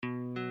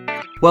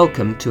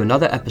Welcome to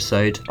another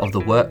episode of the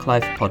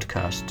WorkLife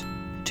podcast.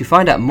 To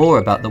find out more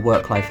about the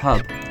WorkLife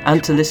Hub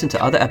and to listen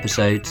to other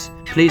episodes,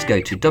 please go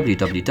to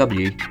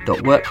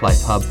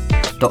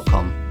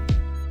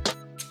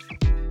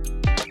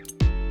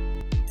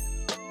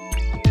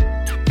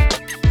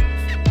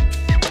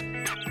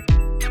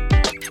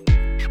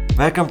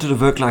Welcome to the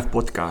WorkLife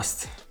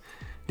podcast.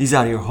 These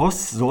are your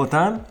hosts,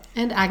 Zoltán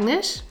and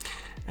Agnes.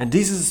 And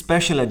this is a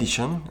special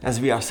edition as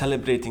we are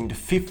celebrating the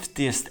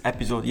 50th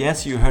episode.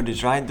 Yes, you heard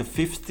it right, the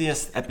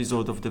 50th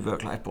episode of the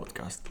WorkLife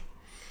podcast.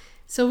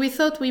 So we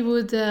thought we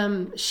would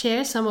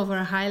share some of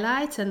our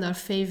highlights and our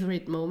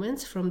favorite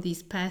moments from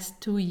these past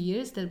 2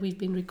 years that we've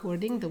been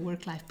recording the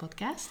WorkLife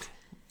podcast.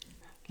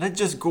 Let's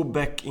just go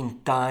back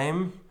in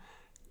time.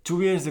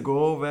 2 years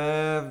ago,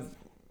 where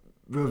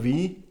were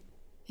we?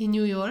 In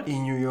New York.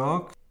 In New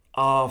York.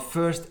 Our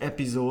first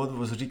episode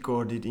was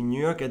recorded in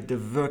New York at the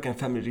Work and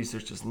Family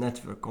Researchers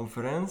Network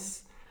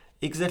conference,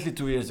 exactly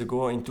 2 years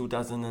ago in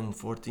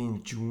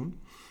 2014, June.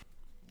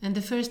 And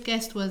the first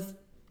guest was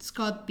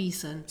Scott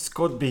Beeson.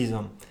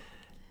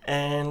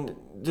 And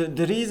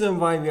the reason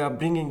why we are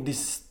bringing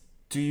this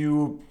to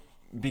you,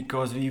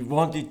 because we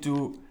wanted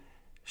to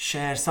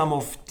share some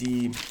of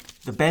the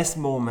best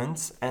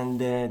moments and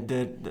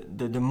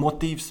the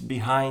motives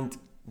behind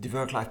the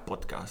WorkLife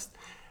podcast.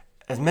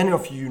 As many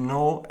of you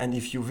know, and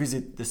if you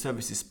visit the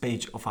services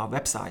page of our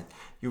website,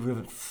 you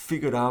will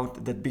figure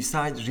out that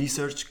besides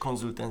research,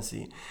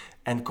 consultancy,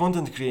 and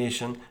content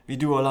creation, we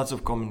do a lot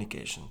of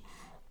communication.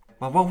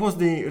 But what was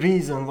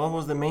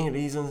the main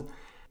reason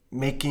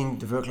making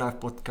the WorkLife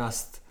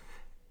podcast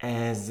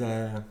as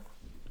a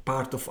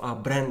part of our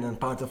brand and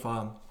part of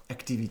our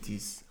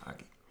activities,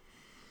 Agi?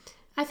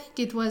 I think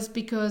it was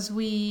because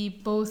we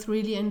both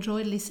really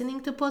enjoyed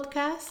listening to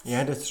podcasts.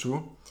 Yeah, that's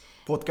true.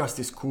 Podcast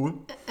is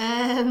cool.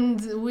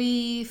 And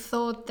we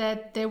thought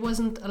that there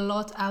wasn't a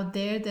lot out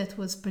there that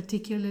was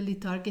particularly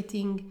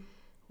targeting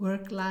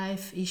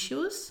work-life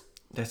issues.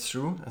 That's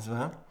true as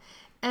well.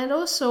 And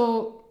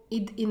also,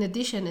 in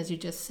addition, as you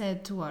just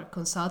said, to our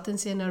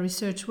consultancy and our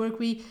research work,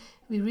 we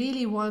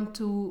really want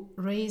to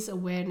raise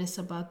awareness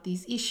about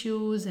these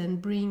issues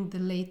and bring the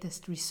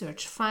latest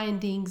research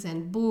findings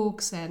and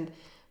books and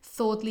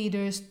thought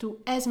leaders to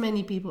as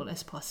many people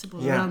as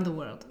possible around the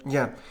world.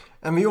 Yeah,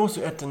 and we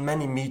also attend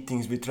many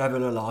meetings. We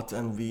travel a lot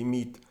and we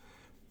meet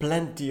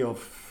plenty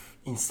of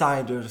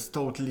insiders,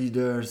 thought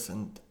leaders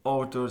and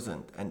authors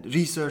and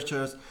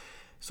researchers.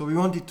 So we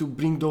wanted to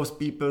bring those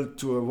people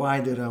to a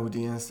wider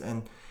audience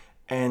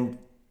and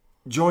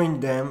join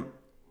them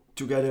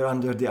together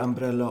under the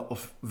umbrella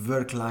of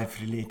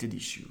work-life related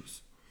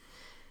issues.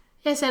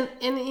 Yes, and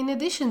in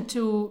addition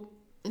to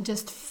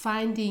just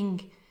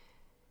finding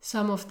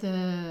some of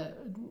the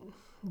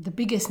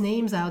biggest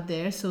names out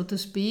there, so to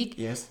speak.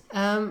 Yes.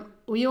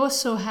 We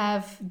also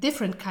have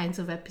different kinds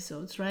of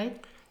episodes, right?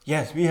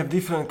 Yes, we have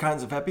different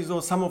kinds of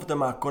episodes. Some of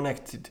them are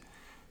connected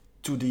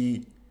to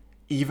the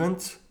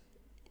event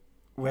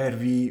where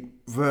we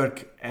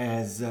work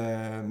as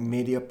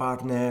media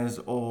partners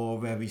or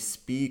where we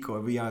speak or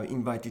we are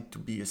invited to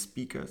be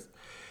speakers.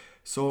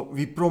 So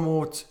we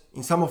promote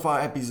in some of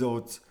our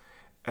episodes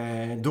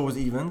those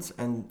events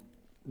and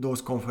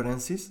those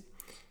conferences.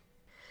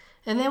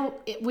 And then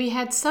we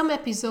had some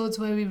episodes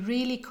where we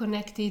really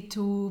connected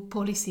to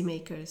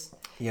policymakers.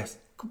 Yes.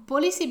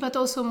 Policy, but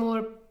also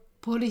more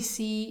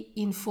policy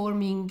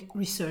informing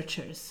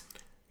researchers.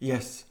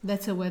 Yes.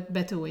 That's a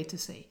better way to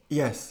say.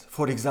 Yes.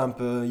 For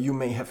example, you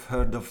may have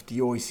heard of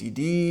the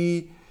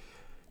OECD,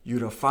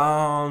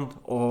 Eurofound,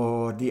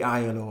 or the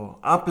ILO.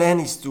 Our plan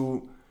is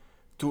to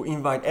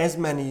invite as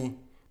many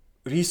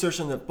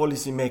researchers and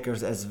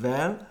policymakers as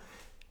well,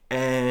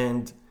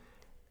 and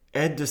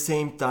at the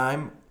same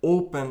time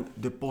open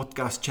the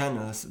podcast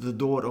channels, the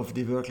door of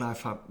the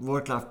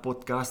WorkLife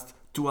podcast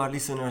to our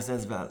listeners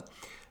as well.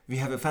 We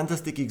have a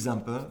fantastic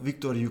example,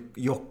 Victor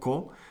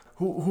Yocco,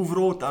 who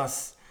wrote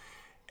us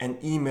an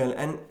email,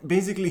 and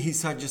basically he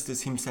suggested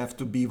himself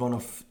to be one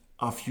of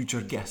our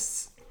future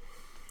guests.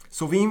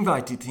 So we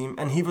invited him,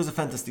 and he was a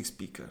fantastic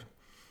speaker.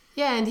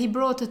 Yeah, and he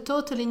brought a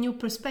totally new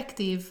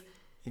perspective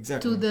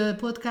to the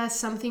podcast,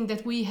 something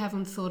that we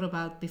haven't thought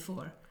about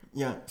before.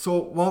 Yeah,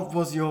 so what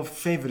was your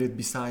favorite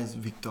besides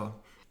Victor?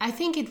 I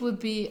think it would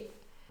be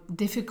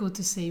difficult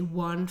to say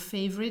one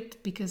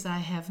favorite because I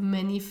have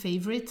many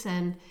favorites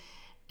and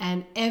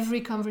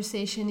every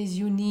conversation is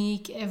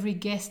unique, every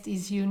guest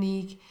is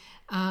unique.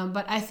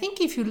 But I think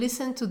if you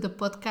listen to the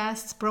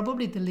podcasts,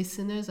 probably the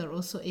listeners are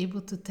also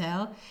able to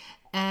tell.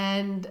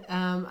 And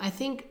I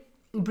think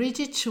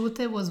Bridget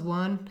Schulte was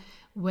one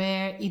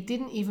where it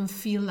didn't even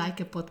feel like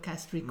a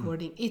podcast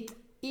recording. It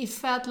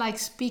felt like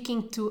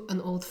speaking to an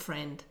old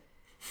friend.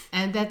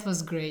 And that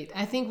was great.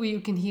 I think you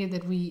can hear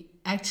that we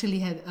actually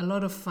had a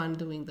lot of fun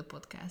doing the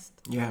podcast.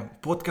 Yeah,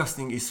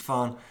 podcasting is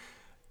fun.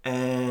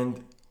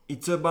 And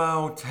it's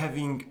about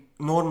having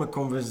normal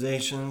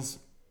conversations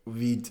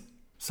with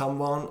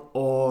someone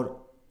or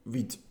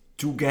with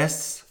two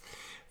guests.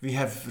 We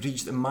have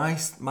reached a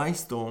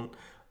milestone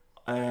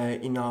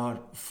in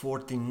our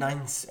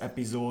 49th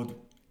episode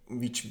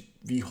which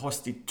we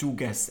hosted 2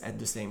 guests at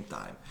the same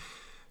time.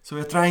 So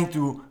we're trying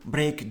to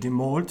break the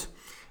mold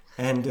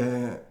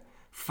and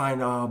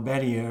find our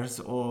barriers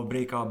or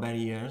break our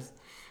barriers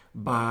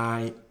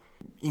by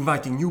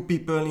inviting new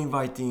people,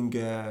 inviting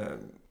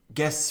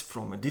guests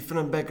from a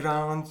different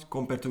background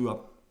compared to our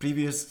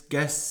previous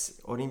guests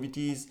or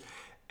invitees,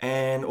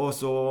 and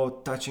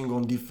also touching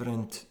on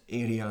different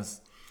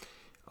areas,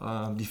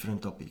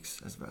 different topics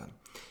as well.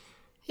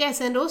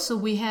 Yes, and also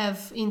we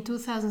have, in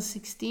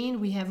 2016,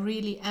 we have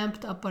really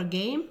amped up our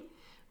game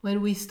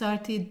when we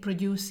started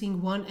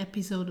producing 1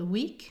 episode a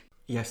week.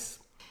 Yes.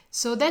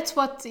 So that's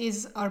what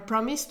is our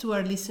promise to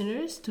our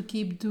listeners, to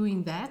keep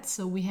doing that.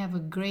 So we have a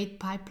great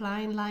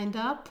pipeline lined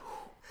up.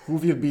 Who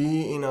will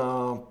be in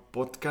our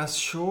podcast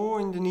show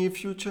in the near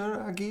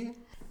future, Agi?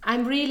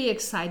 I'm really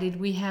excited.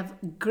 We have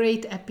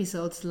great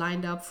episodes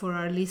lined up for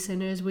our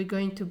listeners. We're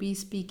going to be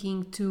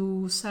speaking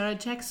to Sarah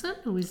Jackson,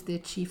 who is the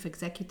Chief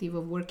Executive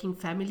of Working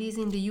Families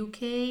in the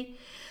UK.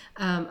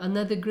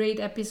 Another great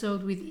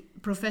episode with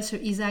Professor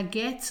Isaac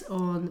Getz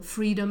on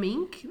Freedom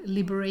Inc.,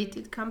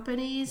 Liberated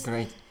Companies.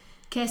 Great.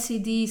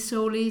 Cassidy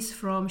Solis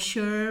from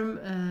SHRM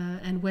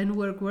and When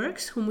Work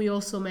Works, whom we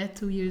also met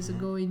 2 years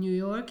ago in New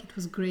York. It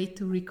was great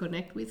to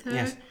reconnect with her.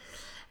 Yes.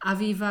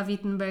 Aviva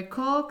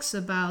Wittenberg-Cox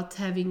about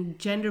having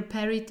gender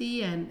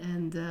parity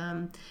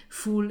and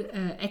full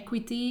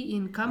equity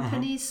in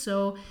companies.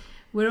 So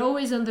we're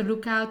always on the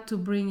lookout to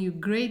bring you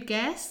great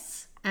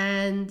guests.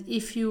 And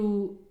if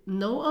you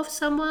know of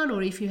someone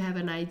or if you have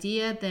an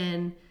idea,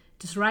 then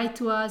just write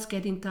to us,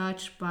 get in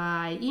touch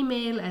by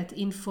email at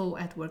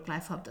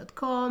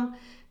info@worklifehub.com,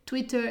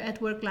 Twitter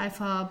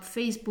 @worklifehub,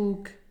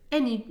 Facebook,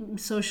 any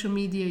social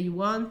media you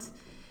want,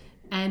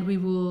 and we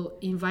will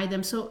invite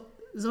them. So,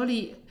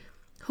 Zoli,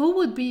 who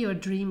would be your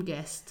dream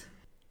guest?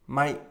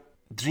 My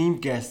dream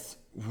guest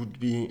would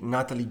be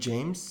Natalie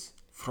James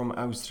from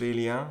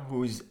Australia,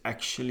 who is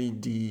actually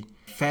the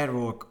Fair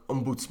Work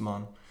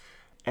Ombudsman.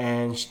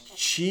 And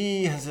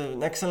she has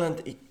an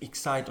excellent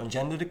insight on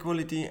gender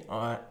equality,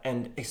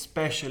 and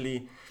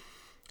especially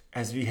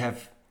as we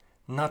have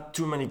not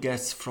too many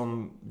guests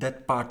from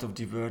that part of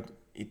the world,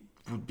 it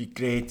would be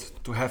great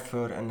to have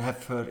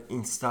her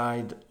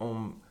insight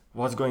on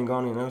what's going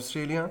on in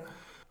Australia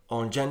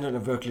on gender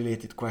and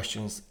work-related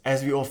questions,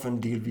 as we often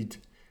deal with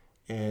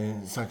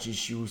such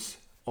issues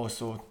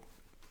also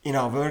in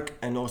our work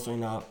and also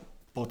in our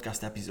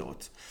podcast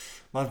episodes.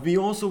 But we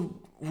also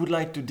would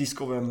like to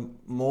discover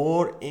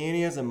more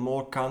areas and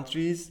more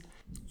countries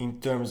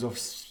in terms of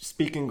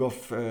speaking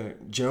of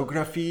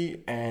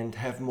geography, and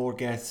have more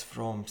guests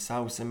from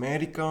South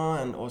America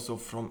and also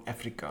from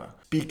Africa.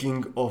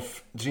 Speaking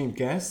of dream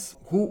guests,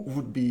 who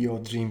would be your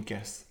dream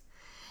guest?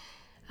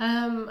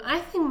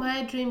 I think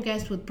my dream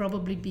guest would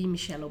probably be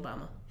Michelle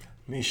Obama.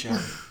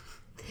 Michelle.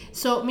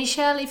 So,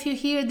 Michelle, if you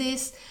hear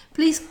this,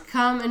 please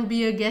come and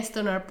be a guest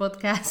on our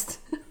podcast.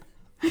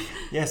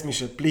 Yes,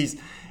 Michelle, please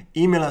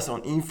email us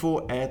on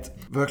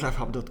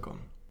info@worklifehub.com.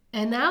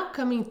 And now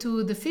coming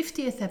to the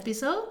 50th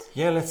episode.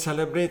 Yeah, let's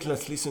celebrate.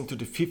 Let's listen to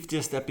the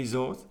 50th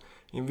episode,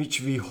 in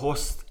which we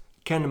host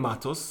Ken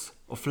Matos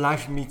of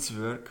Life Meets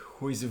Work,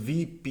 who is a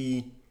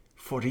VP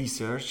for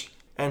research,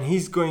 and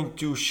he's going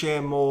to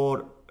share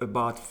more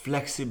about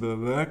flexible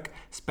work,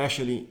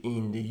 especially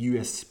in the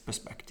US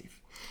perspective.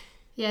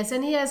 Yes,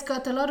 and he has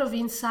got a lot of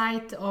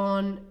insight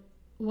on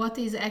what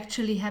is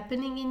actually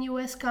happening in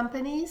US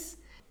companies,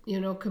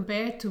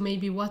 compared to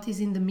maybe what is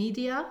in the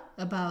media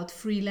about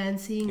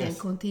freelancing. Yes. And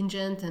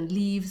contingent and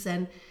leaves.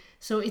 And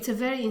so it's a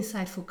very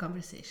insightful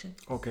conversation.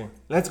 Okay,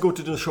 let's go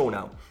to the show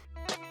now.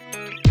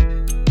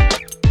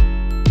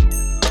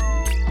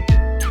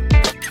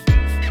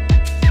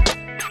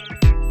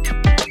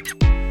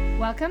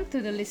 Welcome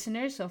to the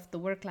listeners of the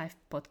WorkLife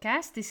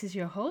podcast. This is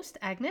your host,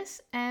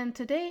 Agnes, and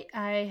today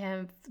I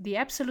have the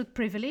absolute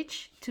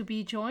privilege to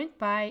be joined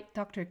by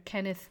Dr.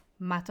 Kenneth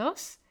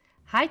Matos.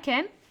 Hi,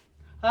 Ken.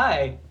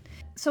 Hi.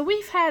 So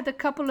we've had a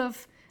couple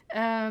of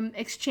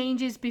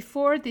exchanges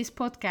before this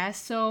podcast,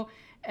 so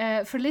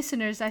for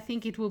listeners, I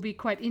think it will be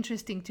quite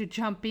interesting to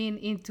jump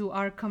into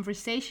our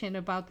conversation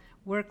about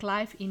work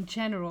life in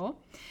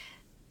general.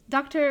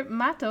 Dr.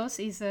 Matos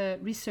is a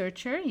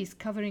researcher. He's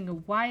covering a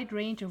wide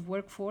range of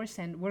workforce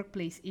and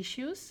workplace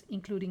issues,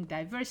 including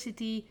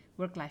diversity,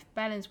 work-life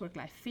balance,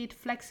 work-life fit,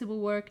 flexible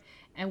work,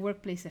 and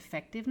workplace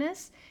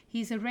effectiveness.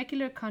 He's a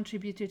regular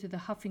contributor to the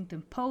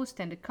Huffington Post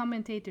and a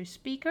commentator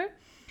speaker.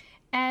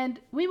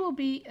 And we will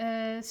be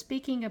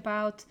speaking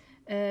about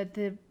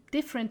the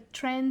different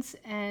trends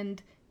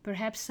and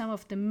perhaps some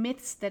of the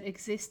myths that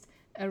exist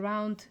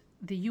around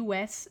the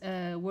US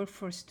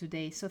workforce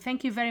today. So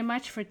thank you very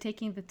much for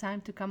taking the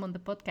time to come on the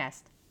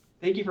podcast.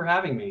 Thank you for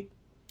having me.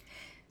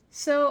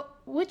 So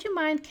would you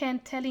mind, Ken,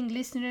 telling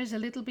listeners a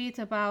little bit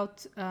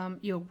about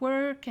your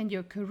work and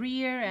your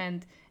career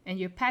and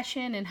your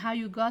passion and how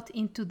you got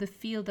into the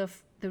field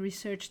of the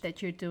research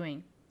that you're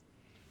doing?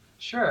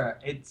 Sure.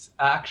 It's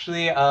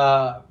actually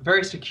a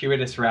very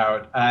circuitous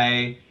route.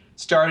 I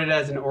started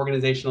as an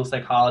organizational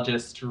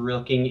psychologist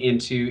looking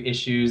into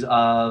issues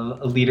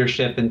of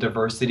leadership and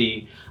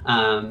diversity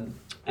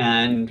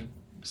and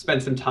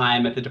spent some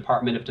time at the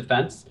Department of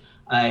Defense.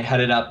 I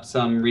headed up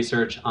some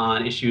research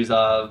on issues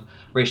of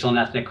racial and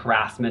ethnic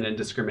harassment and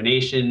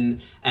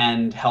discrimination,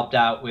 and helped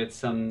out with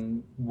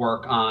some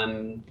work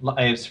on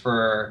lives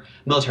for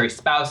military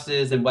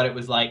spouses and what it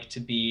was like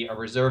to be a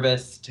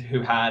reservist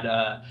who had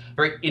a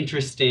very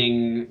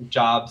interesting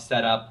job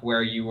set up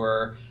where you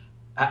were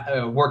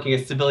working a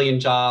civilian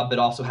job but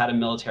also had a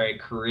military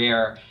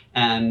career,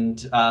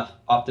 and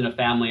often a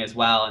family as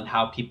well, and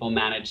how people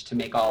manage to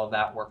make all of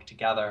that work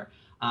together.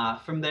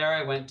 From there,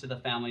 I went to the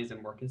Families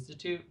and Work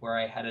Institute, where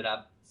I headed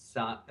up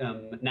some,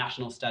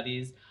 national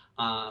studies,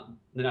 the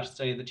national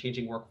study of the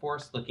changing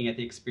workforce, looking at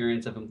the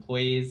experience of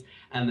employees,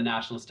 and the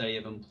national study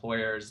of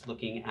employers,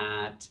 looking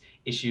at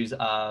issues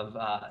of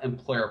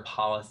employer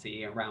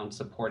policy around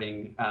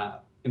supporting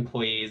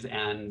employees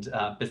and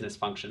business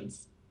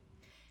functions.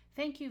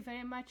 Thank you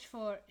very much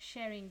for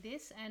sharing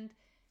this. And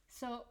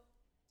so,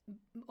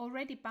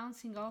 already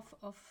bouncing off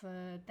of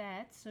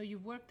that, so you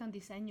worked on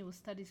these annual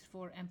studies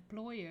for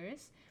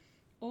employers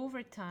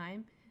over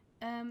time.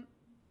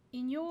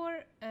 In your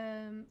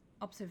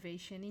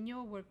observation, in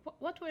your work,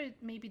 what were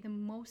maybe the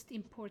most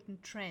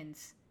important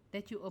trends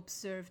that you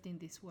observed in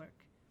this work?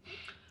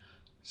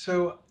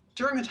 So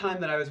during the time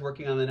that I was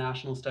working on the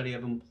national study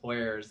of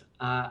employers,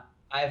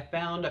 I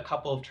found a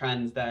couple of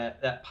trends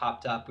that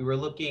popped up. We were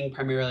looking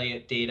primarily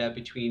at data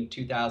between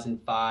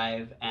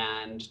 2005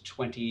 and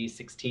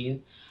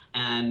 2016.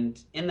 And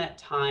in that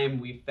time,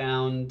 we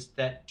found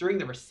that during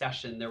the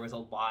recession, there was a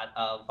lot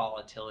of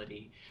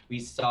volatility. We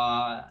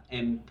saw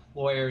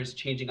employers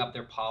changing up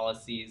their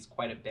policies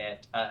quite a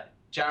bit,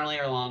 generally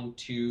along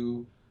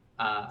two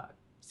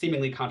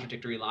seemingly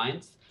contradictory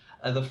lines.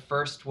 The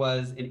first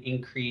was an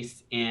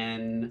increase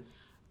in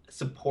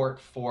support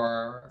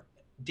for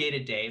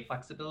day-to-day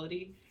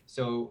flexibility.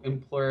 So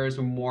employers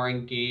were more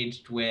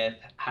engaged with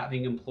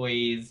having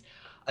employees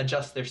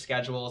adjust their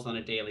schedules on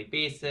a daily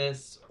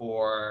basis,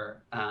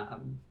 or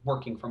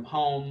working from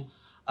home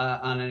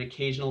on an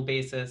occasional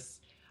basis.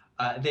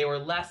 They were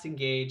less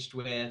engaged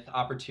with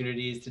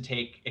opportunities to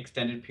take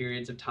extended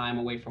periods of time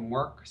away from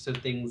work. So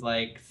things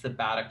like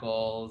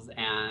sabbaticals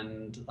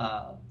and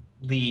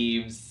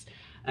leaves,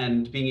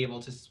 and being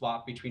able to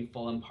swap between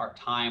full and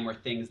part-time were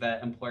things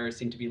that employers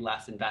seem to be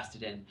less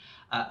invested in.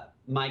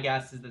 My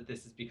guess is that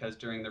this is because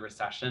during the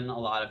recession, a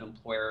lot of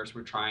employers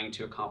were trying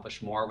to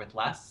accomplish more with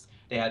less.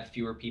 They had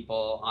fewer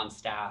people on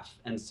staff,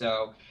 and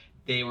so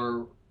they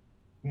were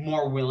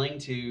more willing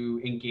to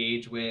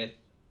engage with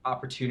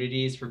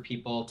opportunities for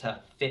people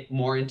to fit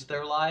more into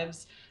their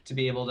lives, to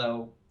be able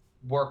to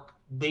work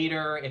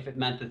later if it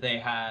meant that they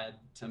had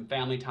some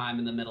family time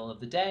in the middle of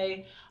the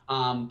day,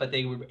 but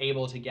they were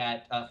able to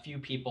get a few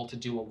people to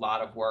do a lot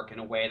of work in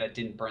a way that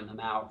didn't burn them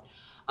out.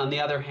 On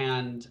the other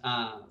hand,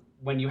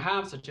 when you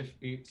have such a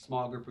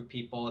small group of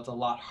people, it's a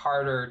lot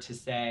harder to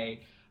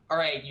say, all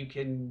right, you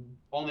can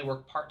only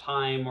work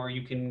part-time, or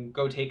you can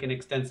go take an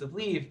extensive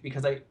leave,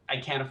 because I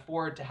can't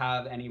afford to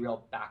have any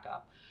real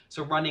backup.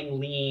 So running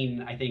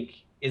lean, I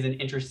think, is an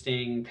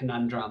interesting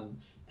conundrum,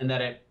 in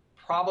that it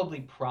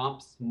probably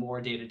prompts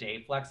more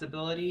day-to-day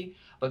flexibility,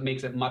 but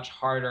makes it much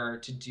harder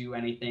to do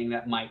anything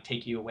that might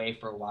take you away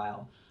for a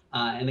while.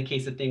 In the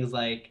case of things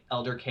like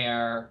elder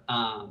care,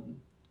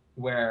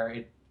 where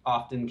it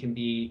often can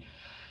be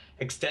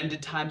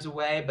extended times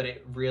away, but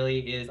it really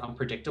is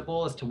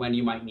unpredictable as to when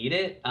you might need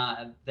it,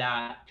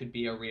 that could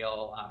be a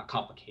real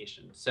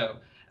complication. So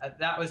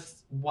that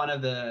was one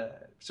of the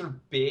sort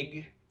of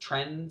big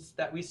trends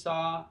that we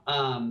saw.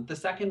 The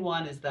second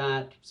one is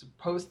that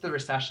post the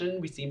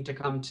recession, we seem to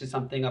come to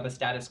something of a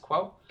status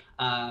quo,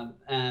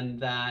 and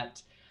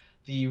that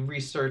the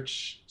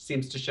research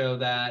seems to show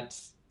that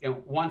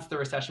once the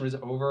recession was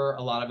over,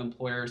 a lot of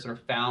employers sort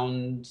of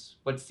found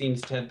what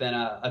seems to have been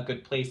a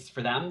good place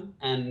for them,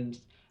 and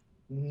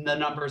the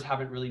numbers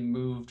haven't really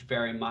moved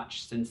very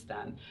much since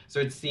then. So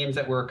it seems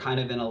that we're kind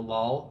of in a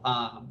lull.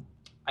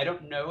 I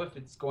don't know if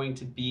it's going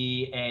to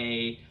be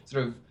a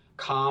sort of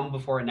calm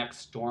before a next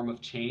storm of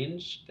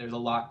change. There's a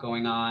lot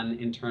going on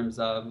in terms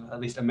of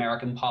at least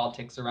American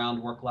politics around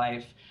work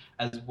life,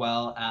 as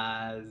well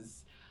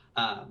as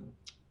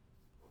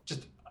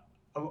just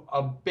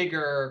a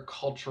bigger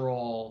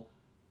cultural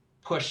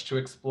push to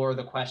explore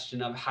the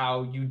question of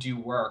how you do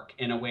work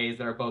in a ways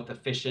that are both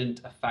efficient,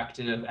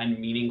 effective, and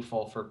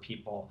meaningful for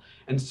people.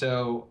 And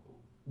so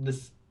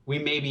we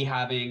may be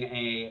having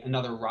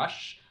another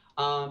rush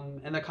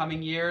in the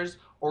coming years,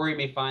 or we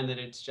may find that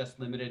it's just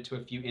limited to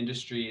a few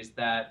industries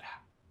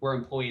where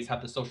employees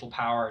have the social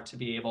power to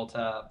be able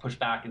to push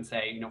back and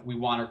say, we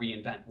want to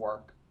reinvent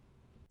work.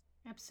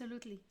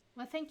 Absolutely.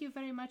 Well, thank you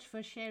very much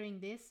for sharing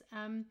this.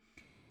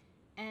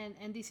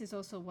 And this is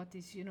also what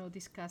is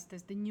discussed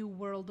as the new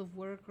world of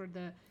work, or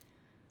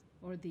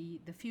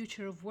the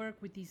future of work,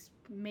 with these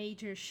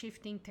major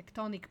shifting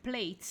tectonic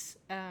plates,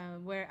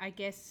 where I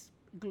guess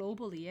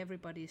globally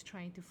everybody is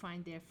trying to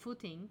find their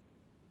footing.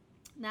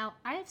 Now,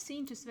 I have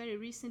seen just very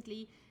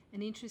recently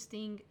an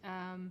interesting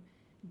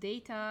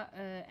data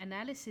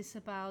analysis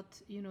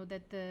about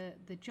that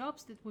the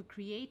jobs that were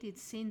created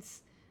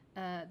since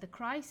the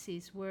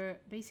crisis were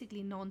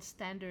basically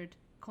non-standard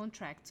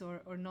contracts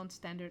or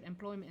non-standard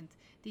employment.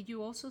 Did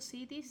you also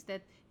see this?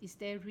 That is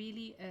there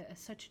really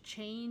such a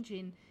change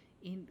in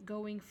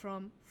going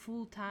from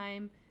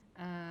full-time,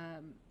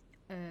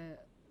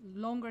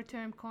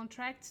 longer-term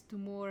contracts to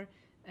more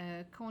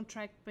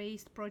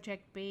contract-based,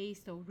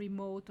 project-based, or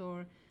remote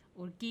or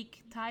gig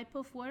type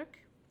of work?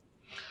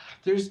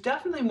 There's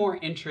definitely more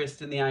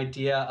interest in the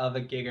idea of a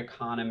gig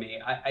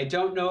economy. I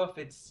don't know if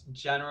it's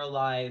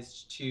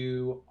generalized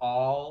to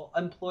all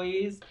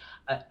employees.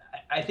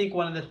 I think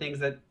one of the things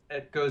that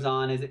goes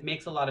on is it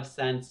makes a lot of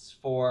sense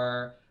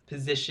for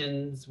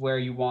positions where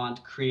you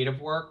want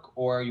creative work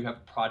or you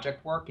have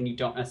project work and you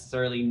don't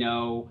necessarily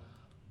know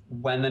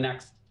when the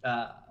next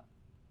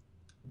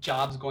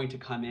job's going to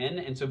come in.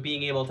 And so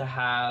being able to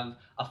have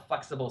a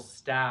flexible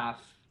staff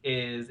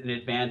is an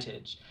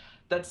advantage.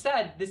 That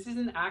said, this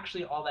isn't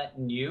actually all that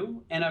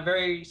new. In a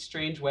very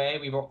strange way,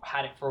 we've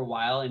had it for a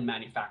while in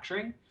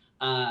manufacturing.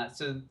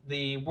 So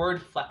the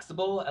word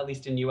flexible, at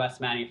least in US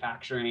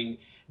manufacturing,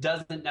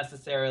 doesn't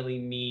necessarily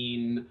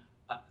mean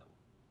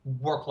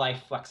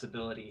work-life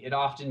flexibility. It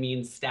often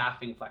means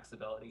staffing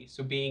flexibility.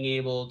 So being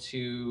able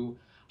to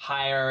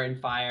hire and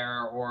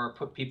fire or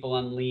put people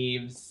on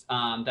leaves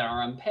that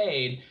are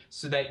unpaid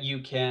so that you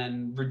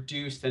can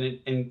reduce and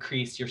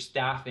increase your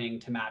staffing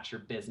to match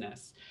your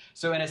business.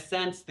 So in a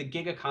sense, the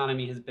gig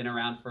economy has been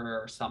around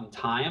for some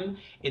time.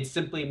 It's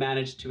simply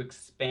managed to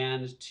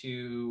expand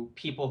to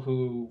people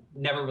who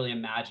never really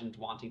imagined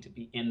wanting to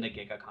be in the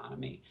gig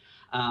economy.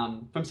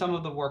 From some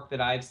of the work that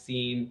I've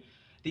seen,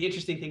 the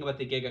interesting thing about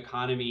the gig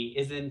economy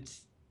isn't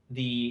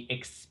the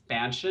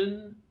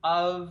expansion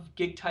of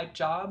gig type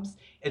jobs,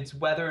 it's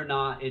whether or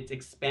not it's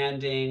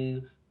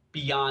expanding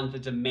beyond the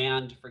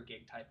demand for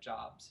gig type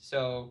jobs.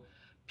 So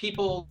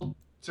people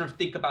sort of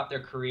think about their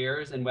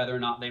careers and whether or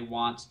not they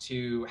want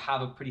to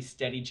have a pretty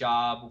steady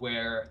job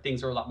where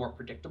things are a lot more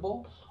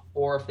predictable,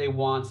 or if they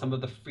want some of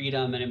the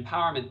freedom and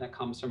empowerment that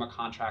comes from a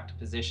contract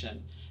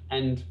position.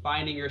 And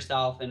finding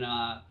yourself in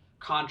a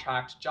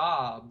contract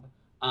job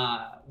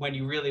when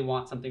you really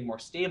want something more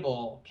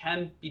stable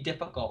can be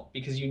difficult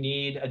because you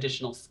need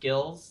additional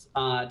skills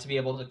to be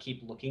able to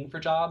keep looking for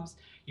jobs.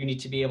 You need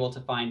to be able to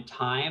find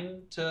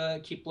time to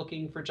keep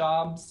looking for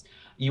jobs.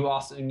 You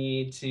also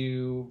need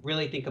to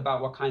really think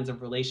about what kinds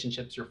of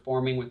relationships you're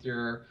forming with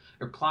your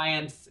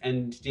clients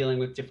and dealing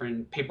with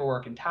different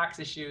paperwork and tax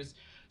issues.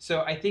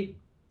 So I think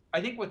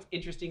what's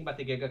interesting about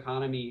the gig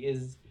economy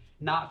is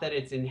not that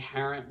it's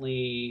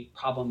inherently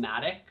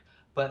problematic,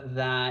 but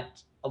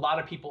that a lot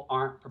of people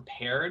aren't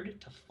prepared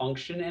to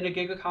function in a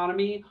gig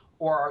economy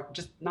or are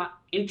just not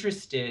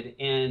interested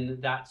in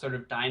that sort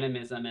of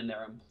dynamism in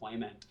their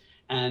employment.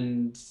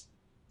 And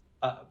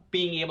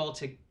being able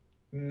to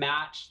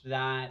match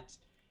that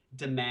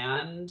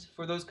demand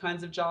for those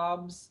kinds of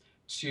jobs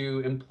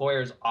to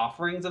employers'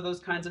 offerings of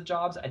those kinds of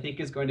jobs, I think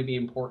is going to be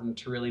important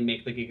to really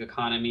make the gig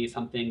economy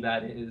something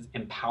that is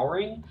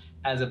empowering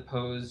as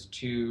opposed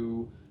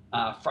to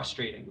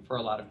frustrating for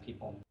a lot of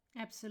people.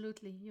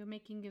 Absolutely. You're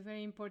making a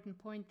very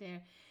important point there.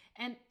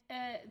 And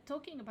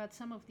talking about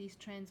some of these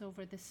trends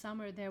over the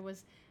summer, there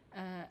was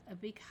a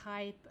big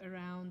hype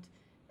around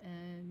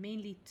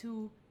mainly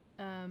two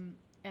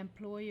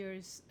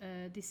employers'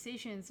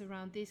 decisions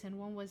around this. And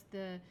one was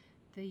the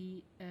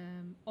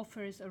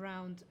offers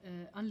around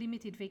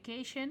unlimited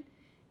vacation,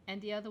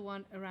 and the other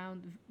one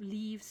around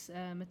leaves,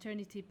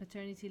 maternity,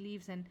 paternity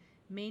leaves, and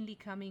mainly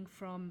coming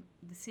from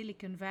the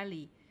Silicon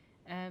Valley.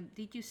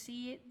 Did you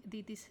see it?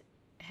 Did this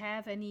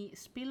have any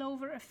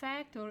spillover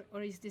effect,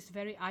 or is this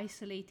very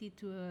isolated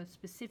to a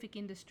specific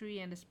industry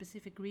and a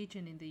specific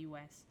region in the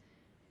US?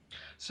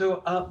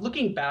 So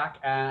looking back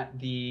at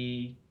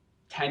the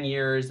 10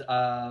 years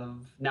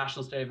of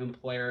National Study of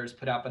Employers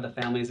put out by the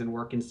Families and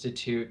Work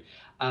Institute,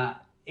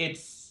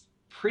 it's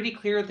pretty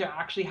clear there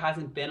actually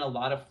hasn't been a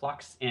lot of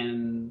flux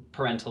in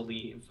parental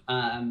leave.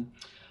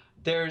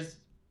 There's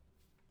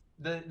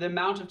the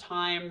amount of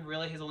time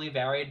really has only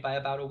varied by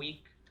about a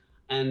week.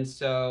 And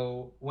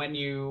so when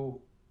you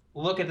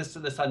look at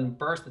the sudden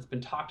burst that's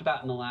been talked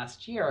about in the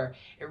last year,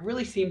 it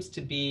really seems to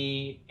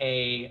be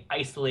a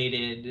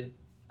isolated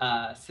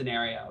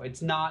scenario.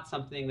 It's not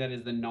something that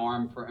is the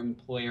norm for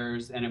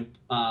employers and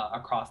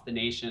across the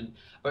nation,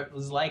 but it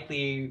was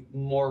likely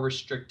more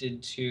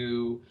restricted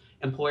to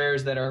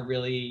employers that are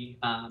really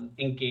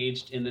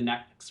engaged in the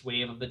next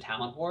wave of the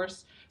talent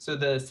wars. So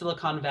the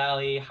Silicon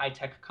Valley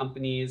high-tech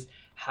companies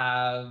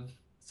have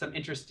some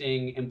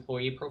interesting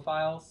employee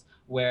profiles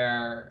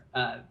where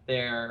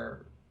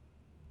they're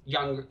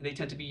younger, they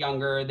tend to be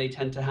younger, they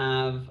tend to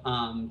have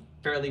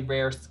fairly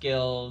rare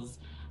skills,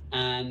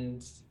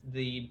 and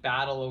the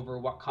battle over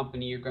what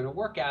company you're going to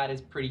work at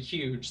is pretty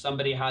huge.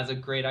 Somebody has a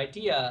great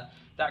idea,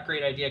 that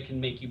great idea can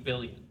make you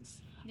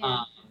billions.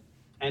 Yeah.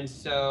 And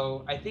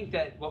so I think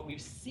that what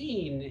we've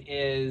seen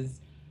is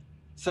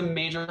some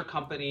major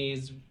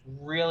companies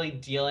really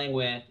dealing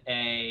with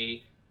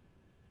a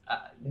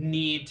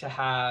need to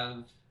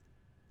have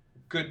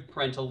good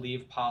parental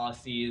leave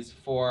policies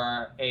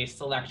for a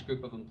select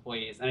group of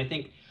employees. And I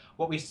think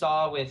what we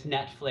saw with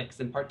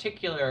Netflix in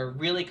particular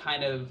really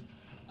kind of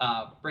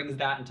brings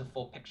that into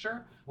full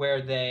picture,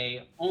 where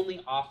they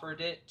only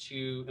offered it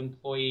to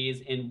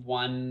employees in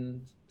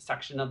one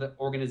section of the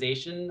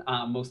organization,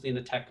 mostly in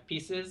the tech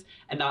pieces,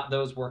 and not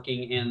those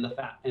working in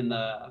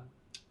the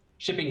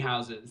shipping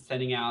houses,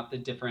 sending out the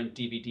different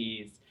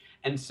DVDs.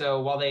 And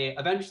so while they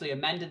eventually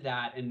amended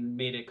that and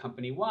made it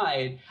company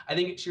wide, I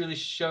think it really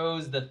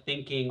shows the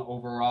thinking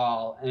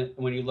overall. And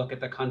when you look at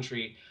the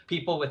country,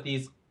 people with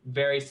these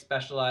very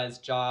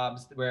specialized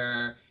jobs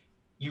where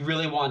you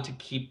really want to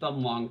keep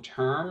them long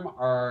term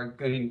are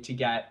going to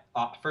get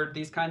offered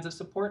these kinds of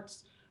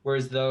supports,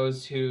 whereas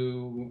those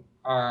who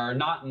are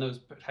not in those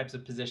types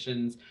of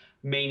positions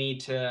may need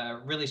to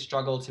really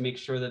struggle to make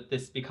sure that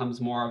this becomes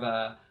more of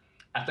a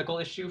ethical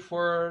issue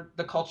for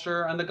the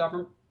culture and the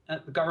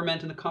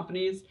government and the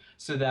companies,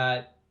 so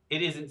that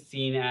it isn't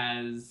seen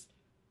as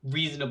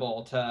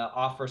reasonable to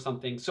offer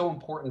something so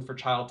important for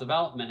child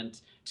development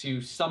to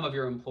some of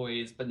your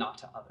employees but not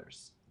to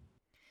others.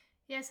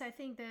 Yes, I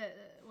think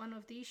that one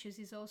of the issues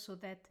is also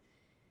that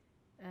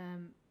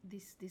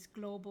this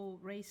global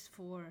race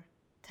for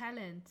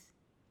talent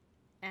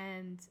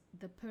and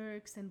the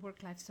perks and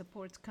work-life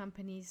support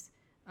companies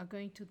are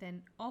going to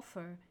then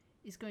offer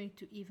is going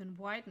to even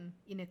widen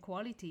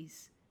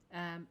inequalities,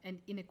 and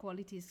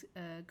inequalities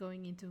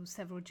going into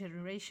several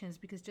generations,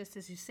 because just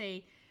as you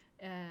say,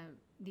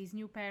 these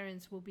new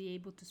parents will be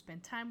able to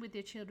spend time with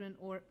their children,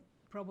 or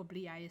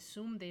probably, I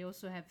assume, they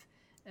also have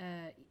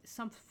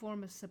some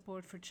form of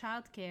support for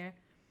childcare,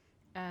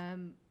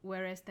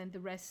 whereas then the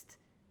rest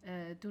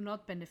do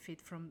not benefit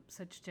from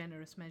such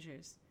generous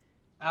measures.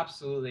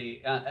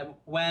 Absolutely.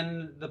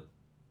 When the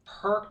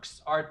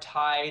perks are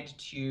tied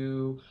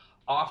to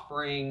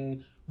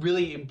offering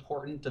really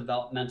important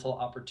developmental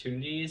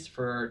opportunities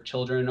for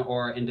children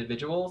or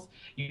individuals,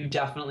 you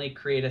definitely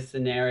create a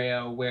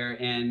scenario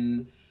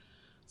wherein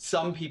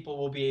some people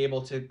will be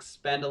able to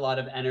spend a lot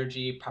of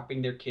energy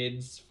prepping their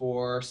kids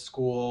for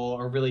school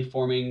or really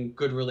forming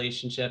good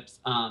relationships.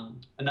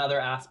 Another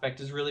aspect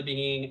is really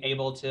being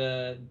able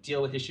to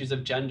deal with issues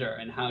of gender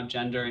and how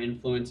gender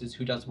influences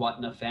who does what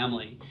in a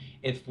family.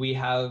 If we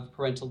have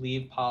parental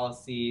leave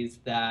policies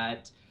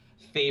that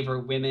favor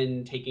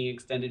women taking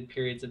extended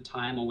periods of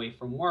time away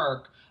from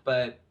work,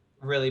 but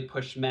really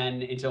push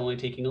men into only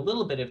taking a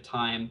little bit of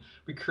time,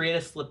 we create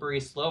a slippery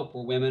slope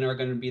where women are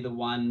going to be the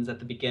ones at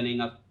the beginning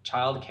of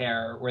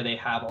childcare where they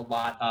have a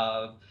lot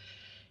of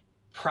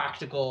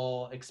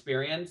practical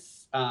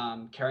experience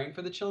caring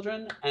for the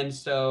children. And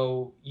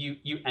so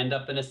you end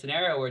up in a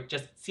scenario where it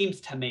just seems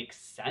to make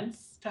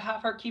sense to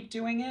have her keep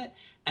doing it.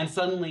 And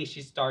suddenly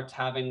she starts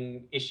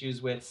having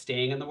issues with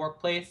staying in the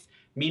workplace.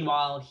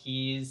 Meanwhile,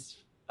 he's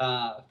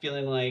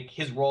feeling like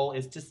his role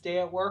is to stay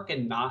at work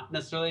and not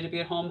necessarily to be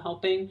at home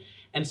helping.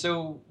 And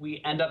so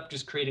we end up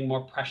just creating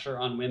more pressure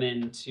on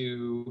women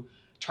to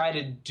try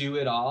to do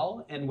it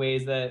all in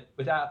ways that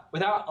without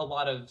a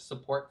lot of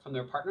support from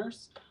their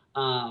partners.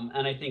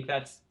 And I think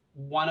that's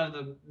one of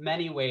the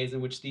many ways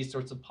in which these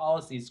sorts of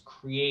policies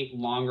create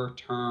longer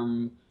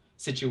term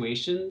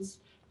situations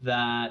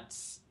that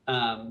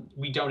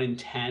we don't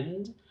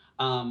intend,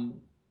 and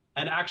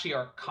actually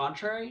are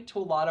contrary to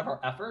a lot of our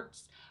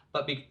efforts.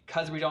 But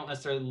because we don't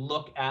necessarily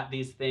look at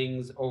these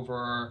things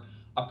over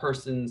a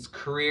person's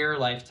career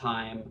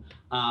lifetime,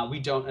 we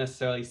don't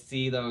necessarily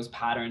see those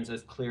patterns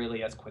as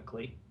clearly as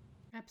quickly.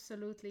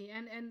 Absolutely,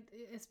 and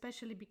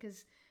especially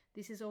because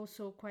this is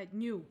also quite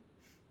new.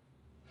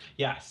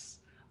 Yes.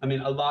 I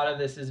mean, a lot of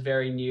this is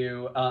very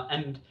new,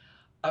 and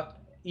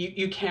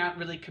you can't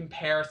really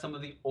compare some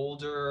of the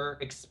older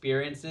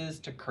experiences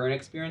to current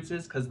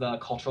experiences because the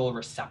cultural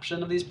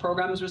reception of these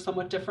programs are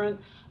somewhat different.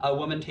 A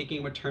woman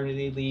taking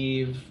maternity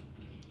leave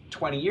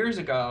 20 years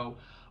ago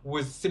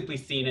was simply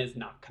seen as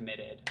not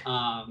committed.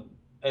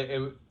 It,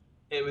 it,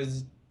 it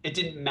was it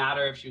didn't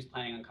matter if she was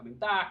planning on coming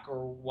back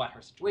or what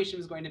her situation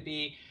was going to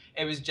be.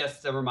 It was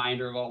just a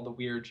reminder of all the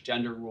weird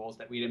gender rules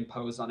that we'd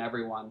imposed on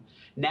everyone.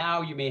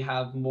 Now you may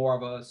have more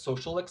of a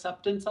social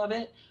acceptance of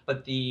it,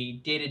 but the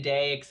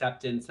day-to-day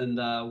acceptance and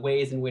the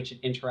ways in which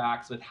it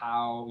interacts with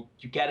how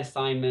you get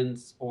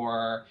assignments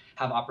or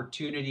have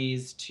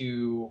opportunities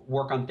to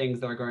work on things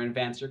that are going to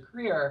advance your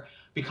career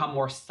become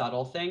more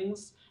subtle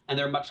things, and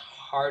they're much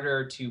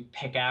harder to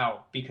pick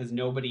out because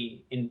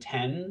nobody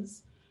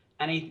intends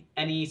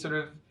any sort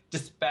of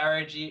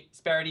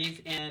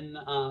disparities in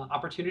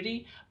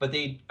opportunity, but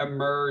they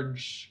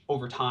emerge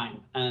over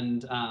time,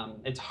 and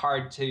it's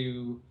hard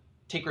to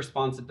take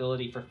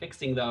responsibility for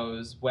fixing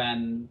those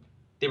when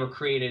they were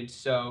created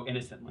so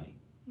innocently.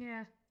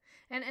 Yeah,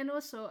 and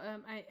also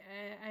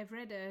I've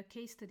read a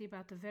case study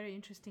about a very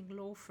interesting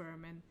law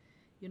firm, and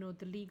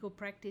the legal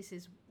practice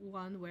is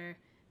one where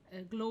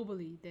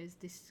globally there's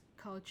this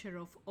culture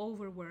of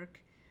overwork.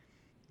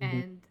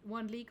 And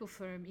one legal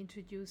firm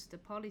introduced a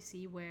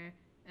policy where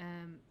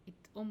it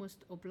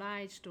almost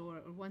obliged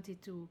or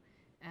wanted to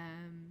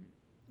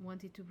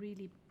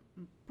really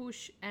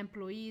push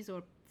employees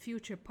or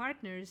future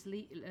partners,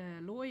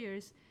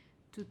 lawyers,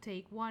 to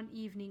take one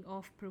evening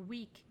off per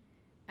week,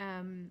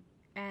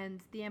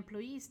 and the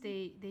employees,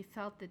 they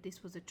felt that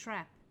this was a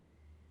trap,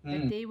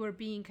 that they were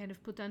being kind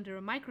of put under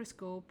a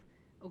microscope.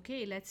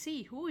 Okay, let's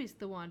see who is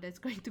the one that's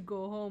going to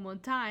go home on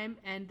time,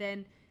 and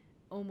then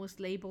almost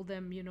label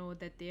them,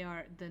 that they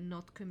are the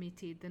not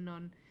committed, the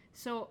non.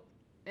 So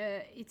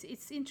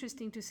it's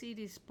interesting to see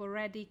these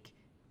sporadic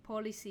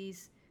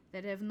policies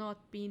that have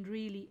not been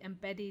really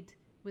embedded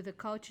with a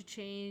culture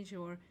change,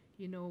 or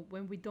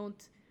when we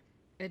don't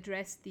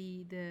address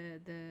the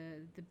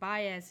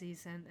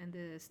biases and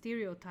the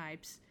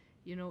stereotypes.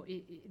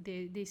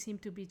 They seem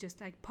to be just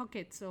like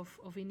pockets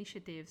of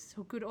initiatives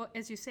who could,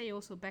 as you say,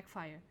 also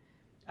backfire.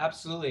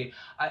 Absolutely.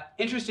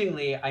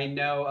 Interestingly, I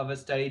know of a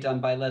study done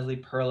by Leslie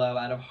Perlow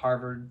out of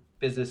Harvard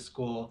Business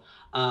School.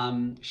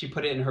 She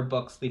put it in her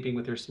book, Sleeping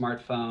with Your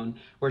Smartphone,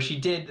 where she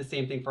did the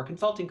same thing for a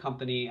consulting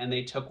company, and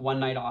they took one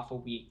night off a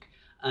week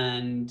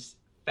and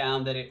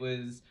found that it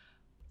was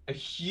a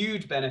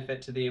huge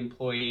benefit to the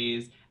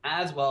employees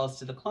as well as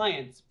to the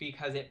clients,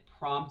 because it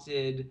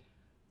prompted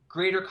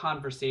greater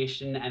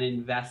conversation and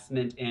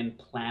investment in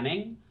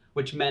planning,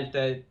 which meant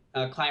that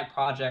client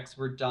projects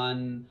were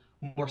done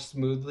more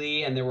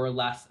smoothly and there were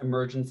less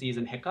emergencies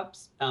and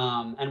hiccups.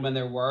 And when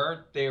there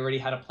were, they already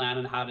had a plan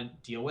on how to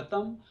deal with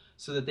them,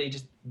 so that they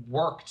just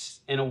worked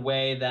in a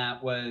way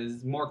that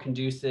was more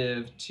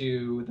conducive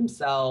to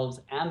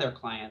themselves and their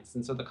clients.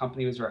 And so the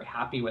company was very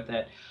happy with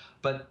it.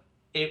 But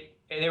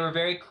they were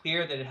very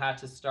clear that it had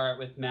to start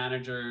with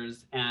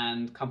managers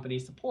and company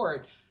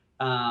support,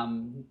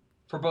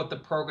 for both the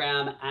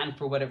program and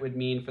for what it would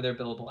mean for their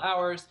billable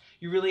hours.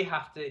 You really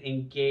have to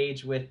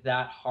engage with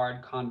that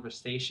hard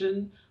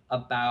conversation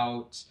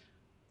about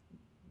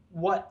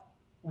what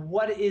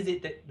is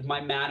it that my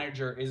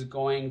manager is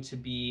going to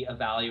be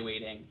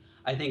evaluating.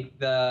 I think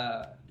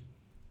the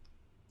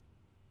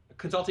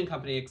consulting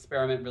company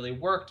experiment really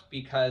worked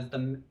because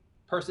the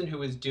person who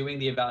was doing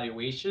the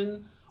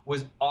evaluation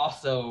was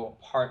also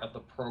part of the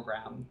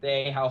program.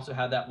 They also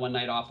had that one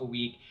night off a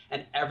week,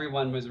 and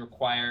everyone was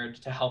required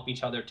to help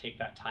each other take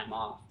that time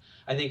off.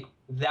 I think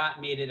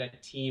that made it a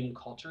team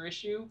culture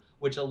issue,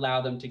 which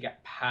allowed them to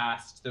get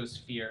past those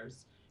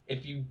fears.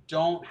 If you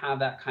don't have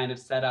that kind of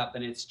setup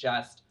and it's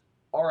just,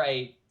 all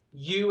right,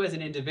 you as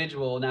an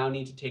individual now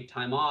need to take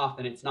time off,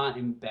 and it's not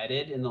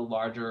embedded in the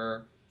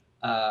larger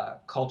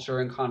culture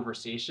and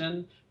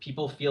conversation,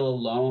 people feel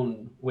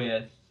alone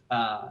with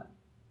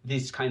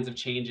these kinds of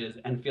changes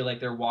and feel like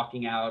they're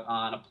walking out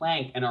on a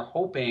plank and are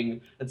hoping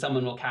that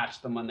someone will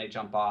catch them when they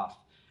jump off.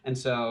 And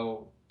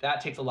so that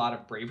takes a lot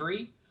of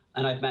bravery.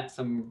 And I've met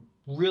some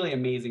really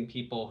amazing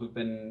people who've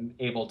been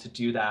able to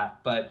do that,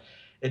 but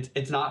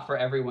it's not for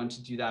everyone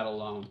to do that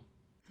alone.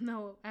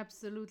 No,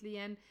 absolutely.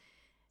 And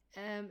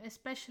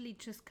especially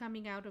just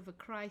coming out of a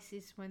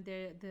crisis when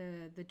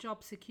the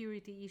job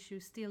security issue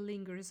still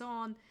lingers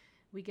on.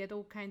 We get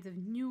all kinds of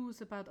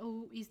news about,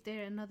 is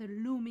there another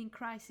looming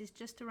crisis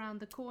just around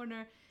the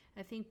corner?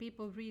 I think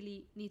people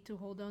really need to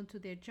hold on to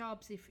their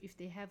jobs if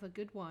they have a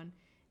good one.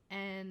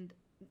 And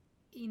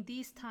in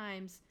these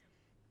times,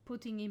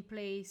 putting in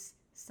place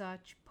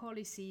such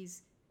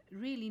policies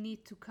really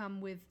need to come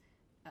with,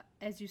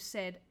 as you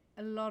said,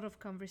 a lot of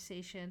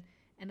conversation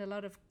and a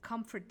lot of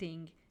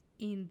comforting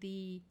in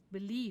the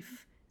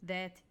belief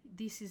that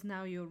this is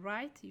now your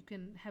right. You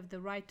can have the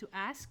right to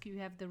ask, you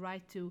have the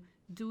right to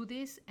do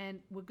this, and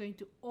we're going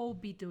to all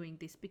be doing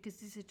this because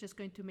this is just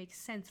going to make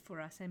sense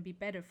for us and be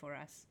better for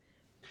us.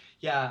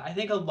 Yeah, I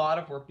think a lot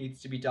of work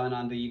needs to be done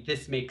on the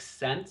this makes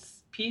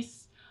sense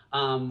piece.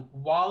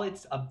 While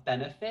it's a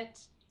benefit,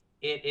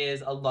 it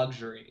is a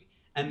luxury.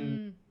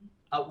 And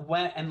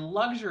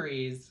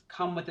luxuries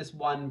come with this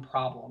one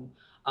problem.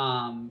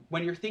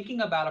 When you're thinking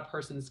about a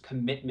person's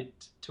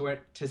commitment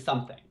to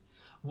something,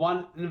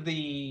 one of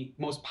the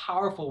most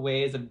powerful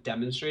ways of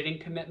demonstrating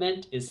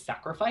commitment is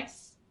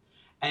sacrifice.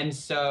 And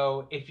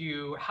so if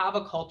you have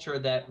a culture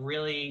that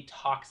really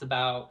talks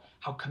about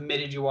how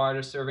committed you are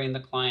to serving the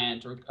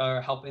client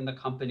or helping the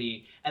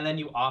company, and then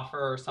you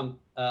offer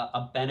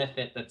a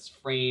benefit that's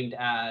framed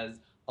as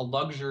a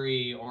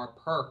luxury or a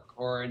perk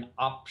or an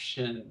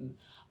option,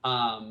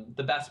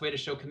 the best way to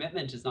show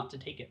commitment is not to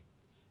take it.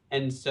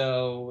 And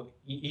so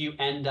you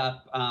end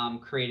up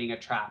creating a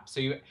trap.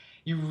 So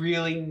you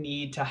really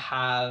need to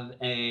have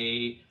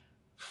a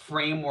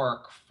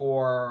framework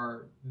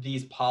for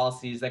these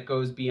policies that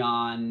goes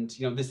beyond,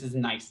 this is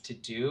nice to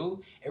do.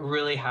 It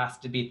really has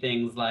to be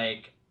things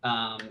like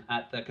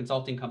at the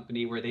consulting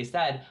company where they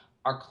said,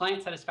 our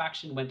client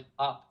satisfaction went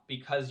up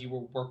because you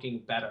were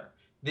working better.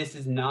 This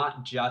is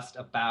not just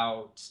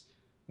about,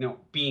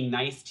 being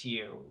nice to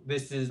you.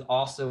 This is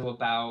also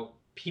about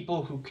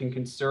people who can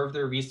conserve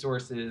their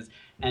resources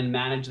and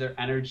manage their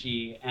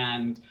energy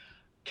and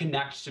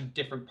connect to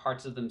different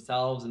parts of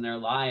themselves and their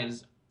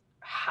lives,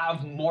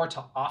 have more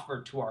to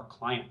offer to our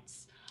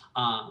clients.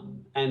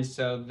 And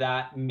so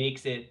that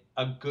makes it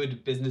a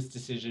good business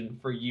decision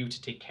for you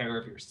to take care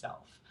of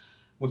yourself.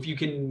 If you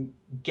can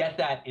get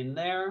that in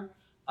there,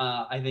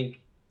 I think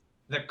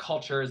the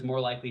culture is more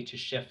likely to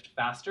shift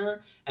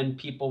faster, and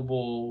people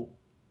will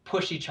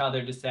push each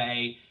other to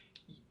say,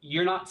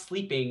 you're not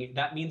sleeping,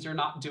 that means you're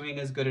not doing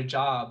as good a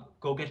job.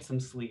 Go get some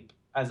sleep,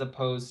 as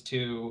opposed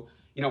to,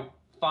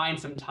 find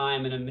some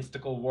time in a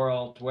mystical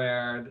world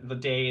where the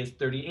day is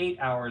 38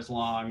 hours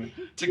long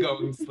to go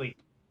and sleep.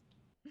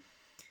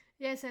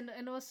 Yes,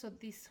 and also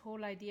this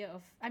whole idea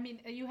of, I mean,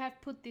 you have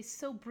put this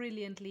so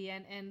brilliantly,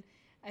 and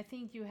I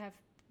think you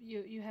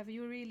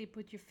really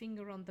put your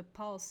finger on the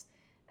pulse,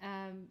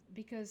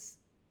 because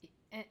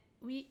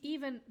we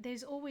even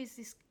there's always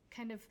this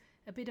kind of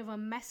a bit of a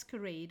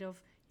masquerade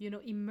of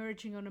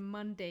emerging on a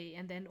Monday,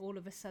 and then all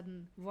of a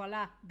sudden,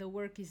 voila, the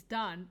work is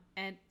done,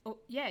 and oh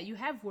yeah, you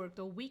have worked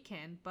all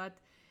weekend, but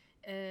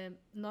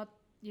not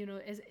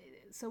as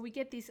so we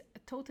get these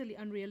totally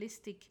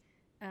unrealistic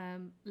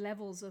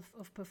levels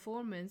of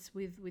performance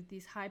with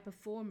these high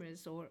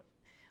performers, or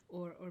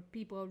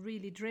people are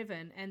really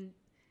driven,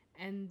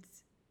 and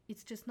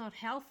it's just not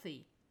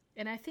healthy.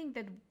 And I think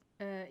that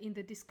in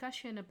the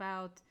discussion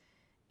about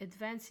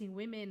advancing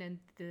women, and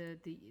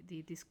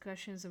the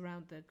discussions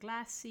around the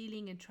glass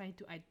ceiling and trying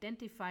to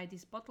identify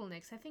these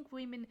bottlenecks, I think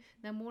women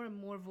now more and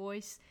more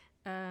voice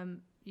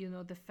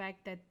the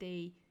fact that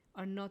they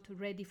are not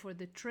ready for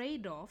the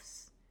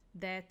trade-offs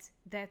that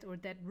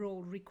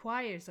role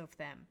requires of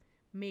them,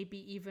 maybe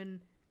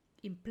even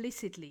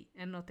implicitly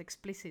and not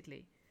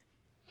explicitly.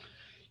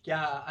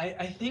 Yeah,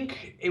 I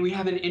think we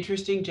have an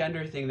interesting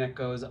gender thing that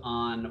goes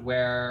on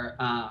where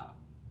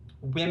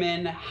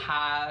women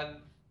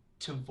have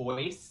to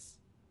voice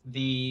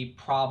the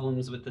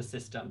problems with the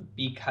system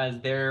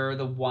because they're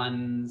the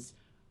ones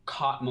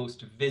caught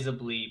most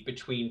visibly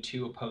between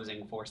two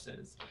opposing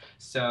forces.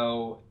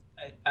 So,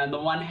 on the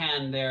one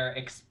hand, they're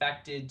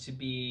expected to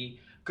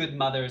be good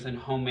mothers and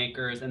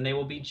homemakers, and they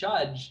will be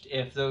judged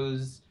if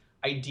those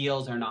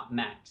ideals are not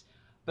met.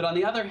 But on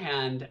the other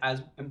hand,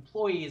 as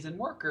employees and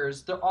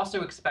workers, they're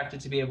also expected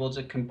to be able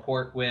to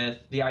comport with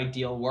the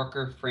ideal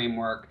worker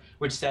framework,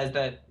 which says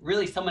that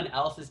really someone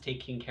else is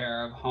taking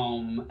care of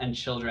home and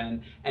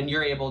children, and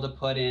you're able to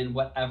put in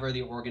whatever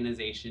the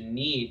organization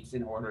needs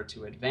in order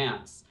to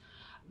advance.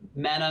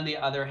 Men, on the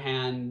other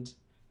hand,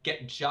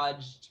 get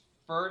judged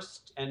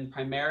first and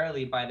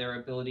primarily by their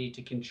ability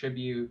to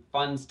contribute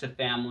funds to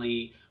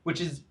family,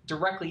 which is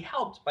directly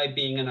helped by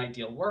being an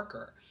ideal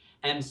worker.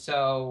 And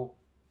so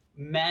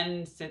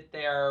men sit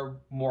there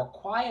more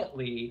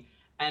quietly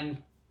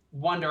and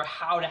wonder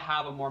how to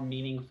have a more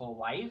meaningful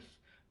life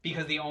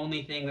because the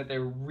only thing that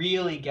they're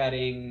really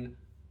getting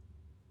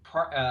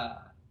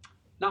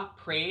not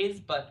praise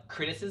but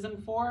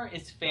criticism for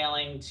is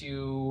failing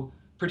to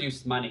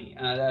produce money.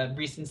 A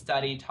recent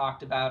study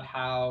talked about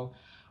how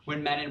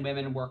when men and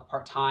women work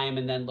part-time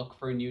and then look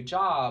for a new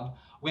job,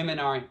 women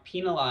aren't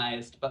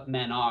penalized, but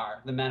men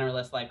are. The men are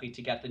less likely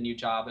to get the new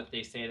job if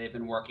they say they've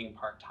been working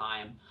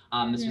part-time.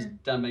 This was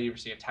done by the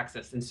University of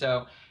Texas. And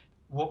so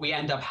what we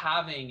end up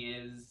having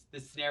is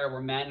this scenario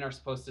where men are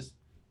supposed to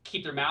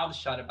keep their mouths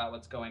shut about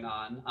what's going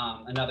on.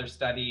 Another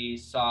study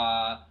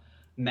saw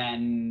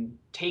men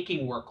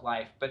taking work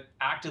life, but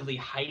actively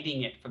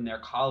hiding it from their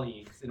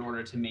colleagues in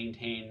order to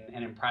maintain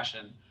an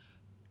impression.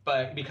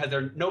 But because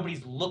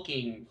nobody's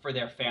looking for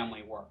their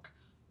family work.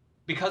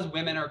 Because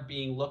women are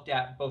being looked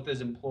at both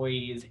as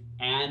employees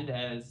and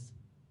as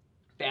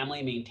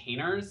family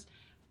maintainers,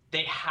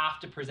 they have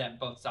to present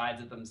both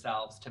sides of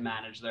themselves to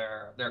manage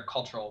their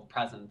cultural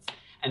presence.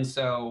 And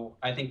so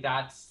I think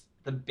that's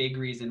the big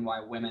reason why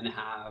women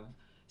have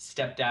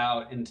stepped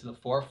out into the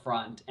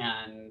forefront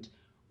and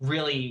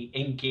really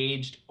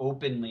engaged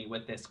openly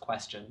with this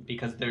question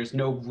because there's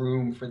no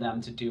room for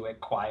them to do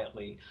it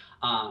quietly.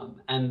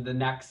 And the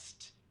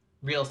next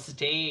real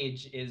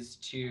stage is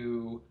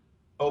to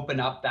open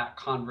up that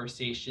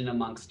conversation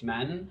amongst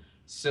men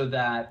so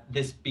that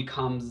this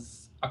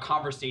becomes a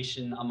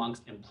conversation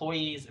amongst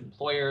employees,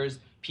 employers,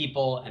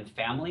 people, and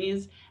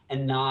families,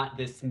 and not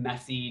this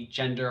messy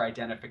gender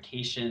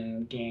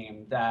identification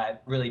game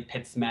that really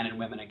pits men and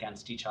women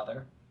against each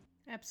other.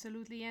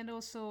 Absolutely, and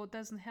also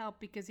doesn't help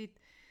because it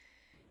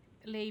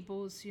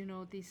labels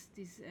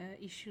these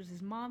issues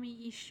as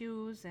mommy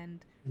issues,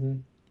 and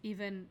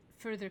even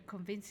further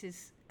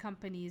convinces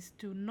companies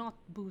to not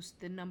boost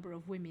the number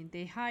of women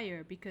they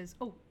hire because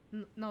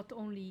not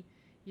only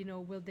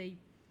will they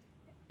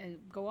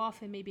go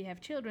off and maybe have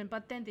children,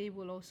 but then they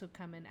will also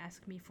come and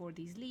ask me for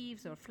these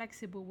leaves or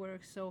flexible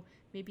work, so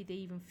maybe they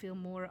even feel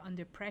more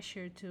under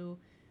pressure to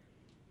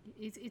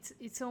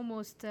it's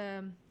almost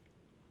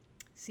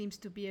seems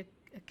to be a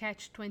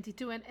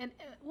catch-22. And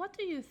what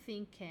do you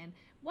think, Ken?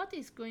 What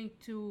is going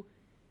to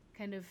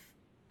kind of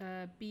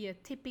be a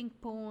tipping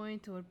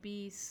point or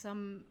be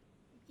some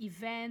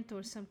event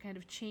or some kind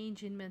of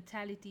change in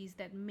mentalities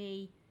that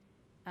may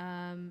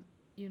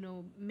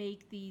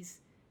make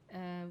these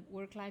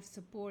work-life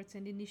supports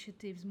and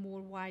initiatives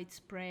more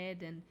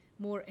widespread and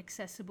more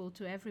accessible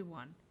to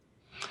everyone?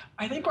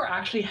 I think we're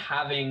actually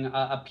having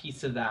a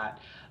piece of that.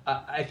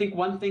 I think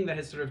one thing that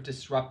has sort of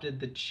disrupted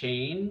the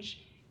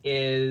change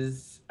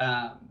is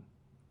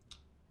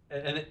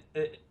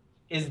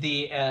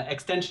the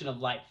extension of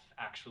life,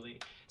 actually.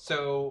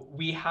 So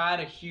we had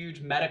a huge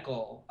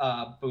medical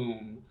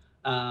boom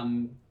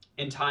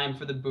in time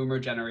for the boomer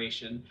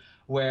generation,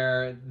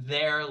 where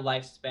their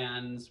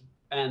lifespans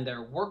and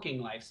their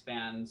working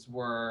lifespans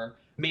were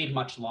made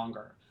much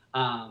longer.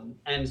 And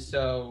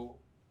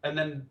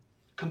then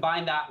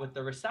combine that with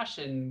the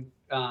recession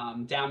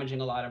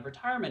damaging a lot of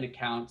retirement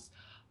accounts.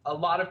 A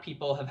lot of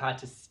people have had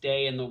to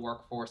stay in the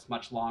workforce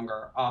much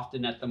longer,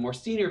 often at the more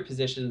senior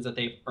positions that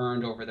they've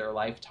earned over their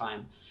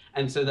lifetime.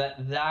 And so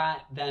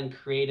that then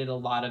created a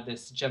lot of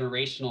this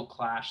generational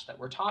clash that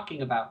we're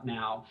talking about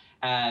now,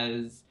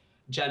 as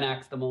Gen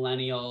X, the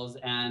millennials,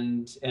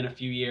 and in a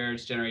few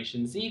years,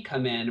 Generation Z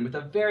come in with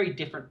a very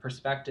different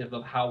perspective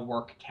of how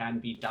work can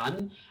be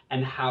done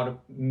and how to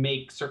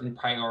make certain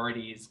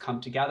priorities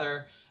come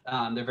together.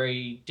 They're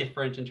very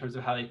different in terms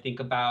of how they think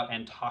about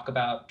and talk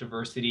about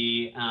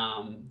diversity,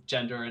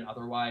 gender, and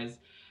otherwise.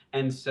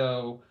 And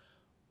so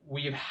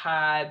we've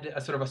had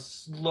a sort of a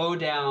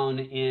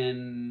slowdown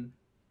in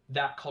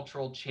that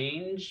cultural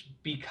change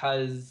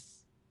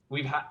because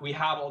we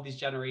have all these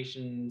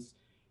generations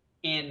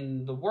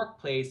in the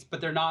workplace,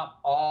 but they're not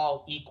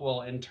all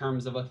equal in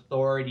terms of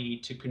authority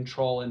to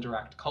control and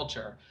direct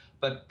culture.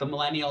 But the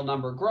millennial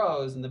number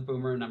grows and the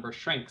boomer number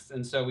shrinks.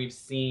 And so we've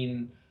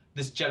seen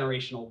this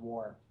generational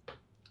war.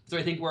 So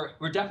I think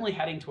we're definitely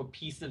heading to a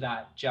piece of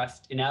that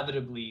just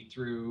inevitably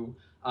through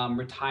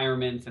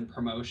retirements and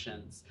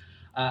promotions.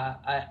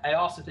 I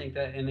also think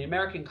that in the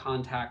American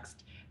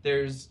context,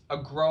 there's a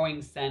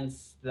growing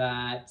sense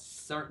that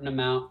certain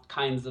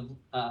kinds of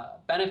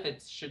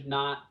benefits should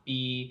not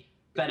be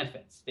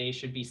benefits. They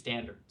should be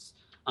standards.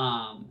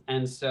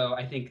 And so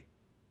I think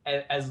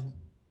as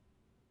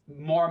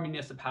more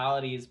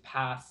municipalities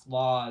pass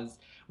laws,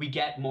 we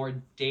get more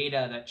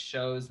data that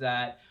shows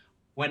that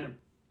when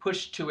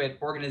pushed to it,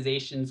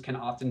 organizations can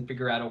often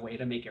figure out a way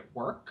to make it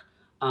work.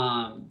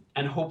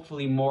 And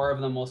hopefully more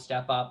of them will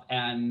step up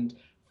and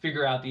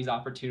figure out these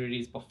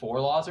opportunities before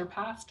laws are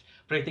passed.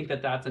 But I think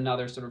that that's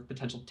another sort of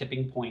potential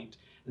tipping point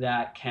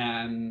that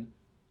can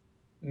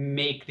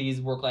make these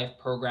work-life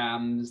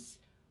programs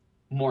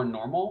more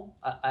normal.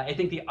 I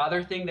think the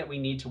other thing that we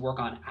need to work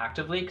on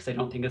actively, because I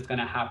don't think it's going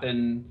to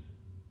happen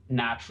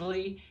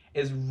naturally,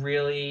 is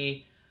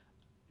really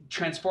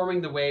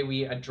transforming the way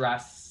we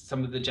address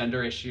some of the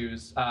gender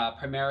issues,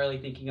 primarily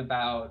thinking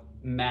about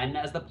men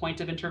as the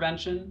point of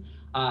intervention.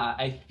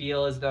 I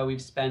feel as though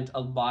we've spent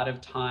a lot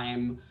of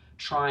time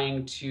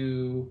trying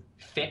to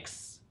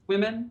fix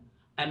women,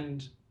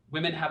 and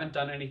women haven't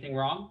done anything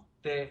wrong.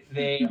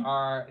 They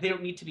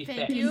don't need to be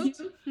Thank fixed.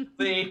 you.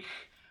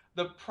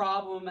 A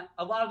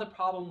lot of the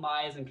problem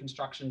lies in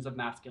constructions of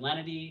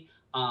masculinity,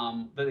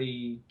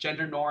 the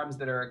gender norms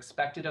that are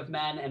expected of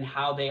men, and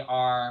how they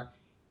are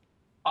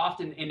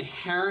often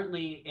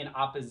inherently in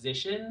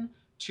opposition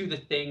to the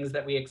things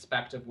that we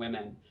expect of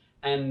women.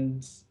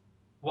 And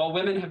while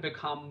women have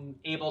become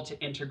able to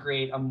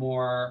integrate a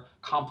more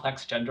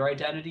complex gender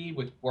identity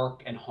with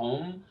work and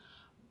home,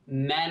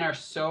 men are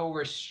so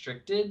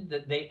restricted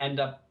that they end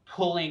up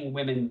pulling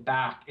women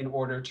back in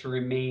order to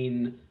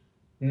remain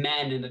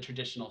men in the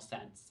traditional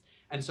sense.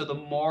 And so the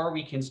more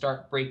we can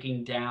start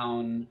breaking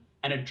down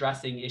and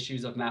addressing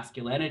issues of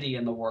masculinity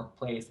in the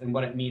workplace and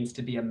what it means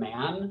to be a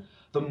man,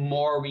 the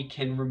more we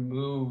can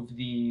remove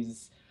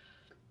these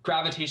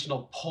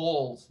gravitational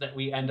pulls that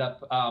we end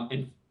up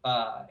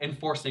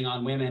enforcing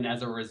on women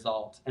as a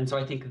result. And so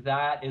I think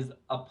that is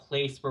a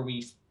place where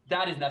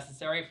that is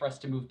necessary for us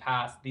to move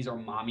past these are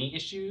mommy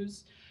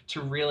issues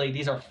to really,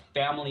 these are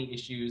family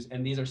issues,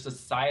 and these are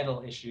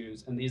societal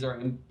issues, and these are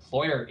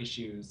employer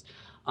issues,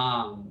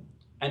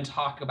 and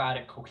talk about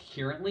it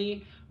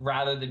coherently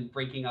rather than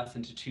breaking us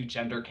into two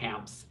gender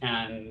camps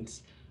and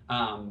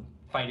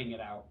fighting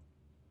it out.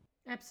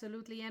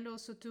 Absolutely. And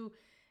also to,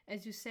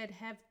 as you said,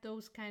 have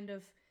those kind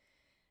of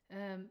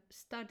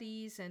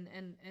studies and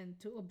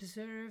to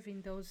observe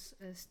in those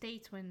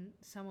states when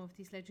some of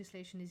this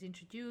legislation is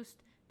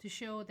introduced to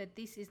show that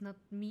this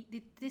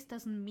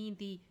doesn't mean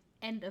the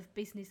end of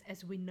business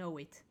as we know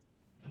it.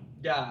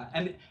 Yeah,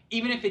 and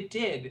even if it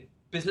did,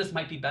 business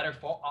might be better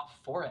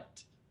for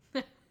it.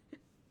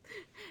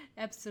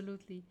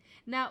 Absolutely.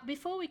 Now,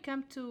 before we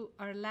come to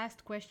our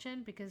last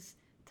question, because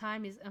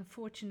time is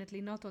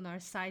unfortunately not on our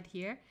side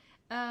here,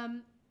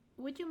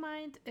 would you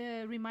mind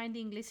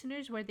reminding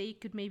listeners where they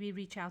could maybe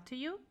reach out to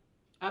you?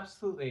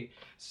 Absolutely.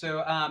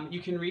 So you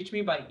can reach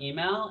me by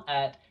email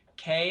at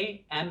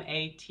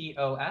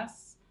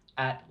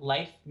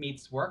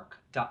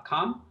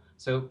kmatos@lifemeetswork.com.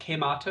 So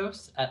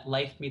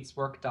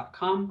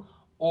kmatos@lifemeetswork.com,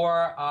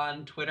 or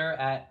on Twitter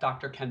at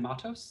Dr. Ken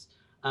Matos.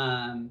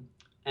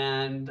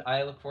 And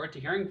I look forward to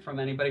hearing from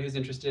anybody who's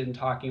interested in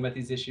talking about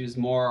these issues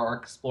more or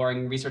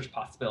exploring research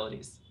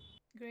possibilities.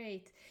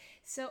 Great.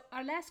 So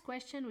our last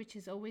question, which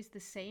is always the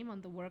same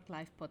on the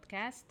WorkLife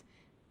podcast,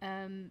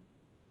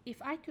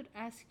 if I could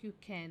ask you,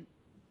 Ken,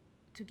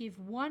 to give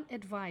one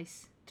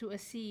advice to a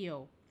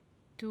CEO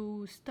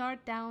to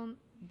start down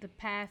the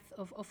path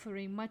of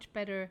offering much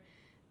better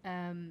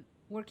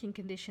working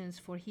conditions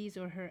for his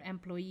or her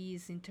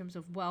employees in terms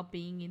of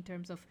well-being, in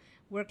terms of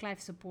work-life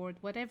support,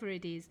 whatever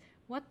it is,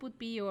 what would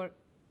be your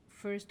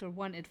first or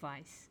one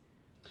advice?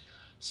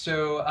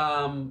 So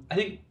I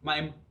think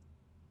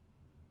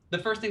the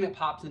first thing that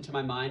pops into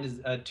my mind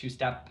is a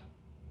two-step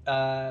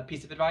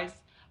piece of advice.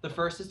 The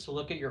first is to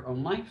look at your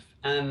own life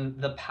and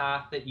the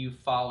path that you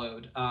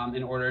followed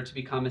in order to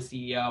become a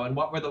CEO, and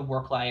what were the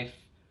work-life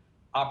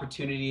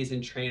opportunities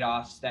and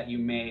trade-offs that you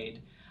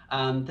made.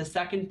 The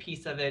second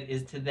piece of it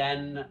is to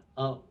then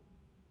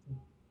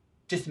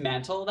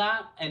dismantle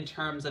that in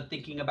terms of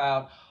thinking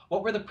about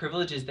what were the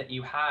privileges that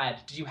you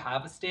had. Did you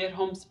have a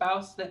stay-at-home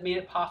spouse that made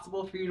it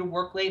possible for you to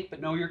work late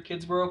but know your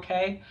kids were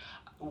okay?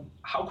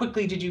 How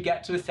quickly did you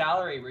get to a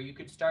salary where you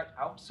could start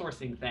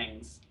outsourcing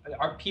things?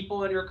 Are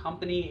people in your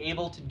company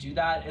able to do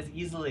that as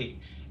easily?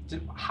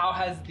 How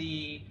has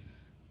the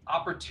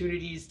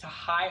opportunities to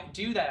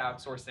do that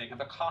outsourcing, have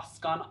the costs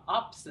gone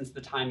up since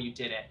the time you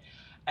did it?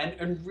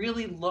 And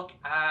really look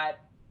at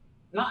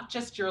not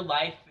just your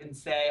life and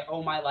say,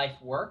 oh, my life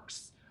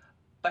works,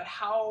 but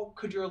how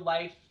could your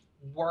life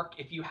work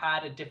if you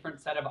had a different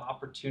set of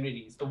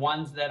opportunities, the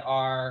ones that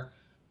are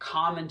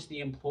common to the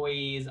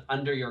employees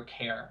under your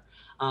care.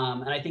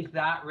 And I think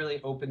that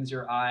really opens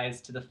your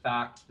eyes to the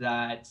fact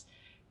that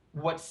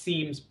what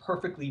seems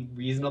perfectly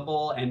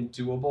reasonable and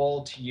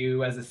doable to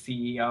you as a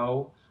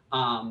CEO,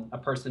 a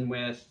person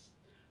with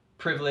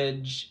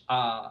privilege,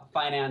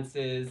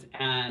 finances,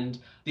 and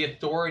the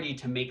authority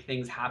to make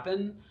things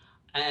happen,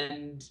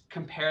 and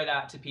compare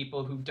that to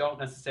people who don't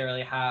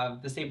necessarily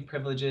have the same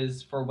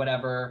privileges for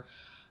whatever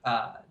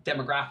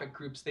demographic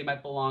groups they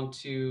might belong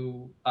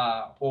to,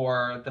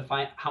 or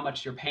how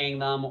much you're paying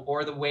them,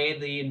 or the way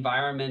the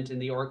environment in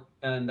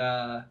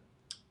the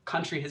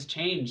country has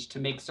changed to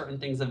make certain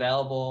things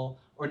available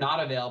or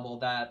not available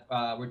that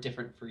were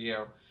different for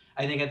you.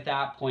 I think at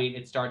that point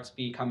it starts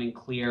becoming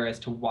clear as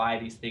to why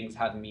these things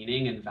have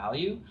meaning and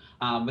value.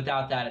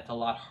 Without that, it's a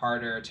lot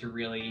harder to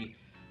really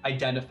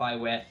identify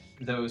with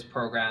those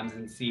programs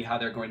and see how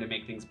they're going to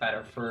make things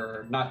better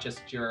for not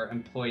just your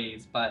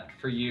employees, but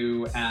for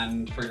you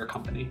and for your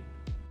company.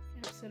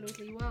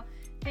 Absolutely. Well,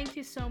 thank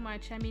you so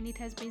much. I mean, it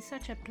has been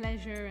such a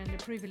pleasure and a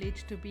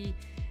privilege to be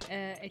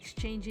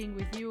exchanging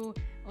with you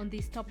on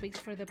these topics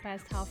for the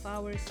past half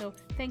hour. So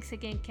thanks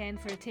again, Ken,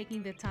 for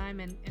taking the time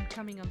and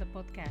coming on the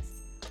podcast.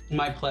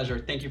 My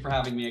pleasure. Thank you for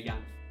having me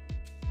again.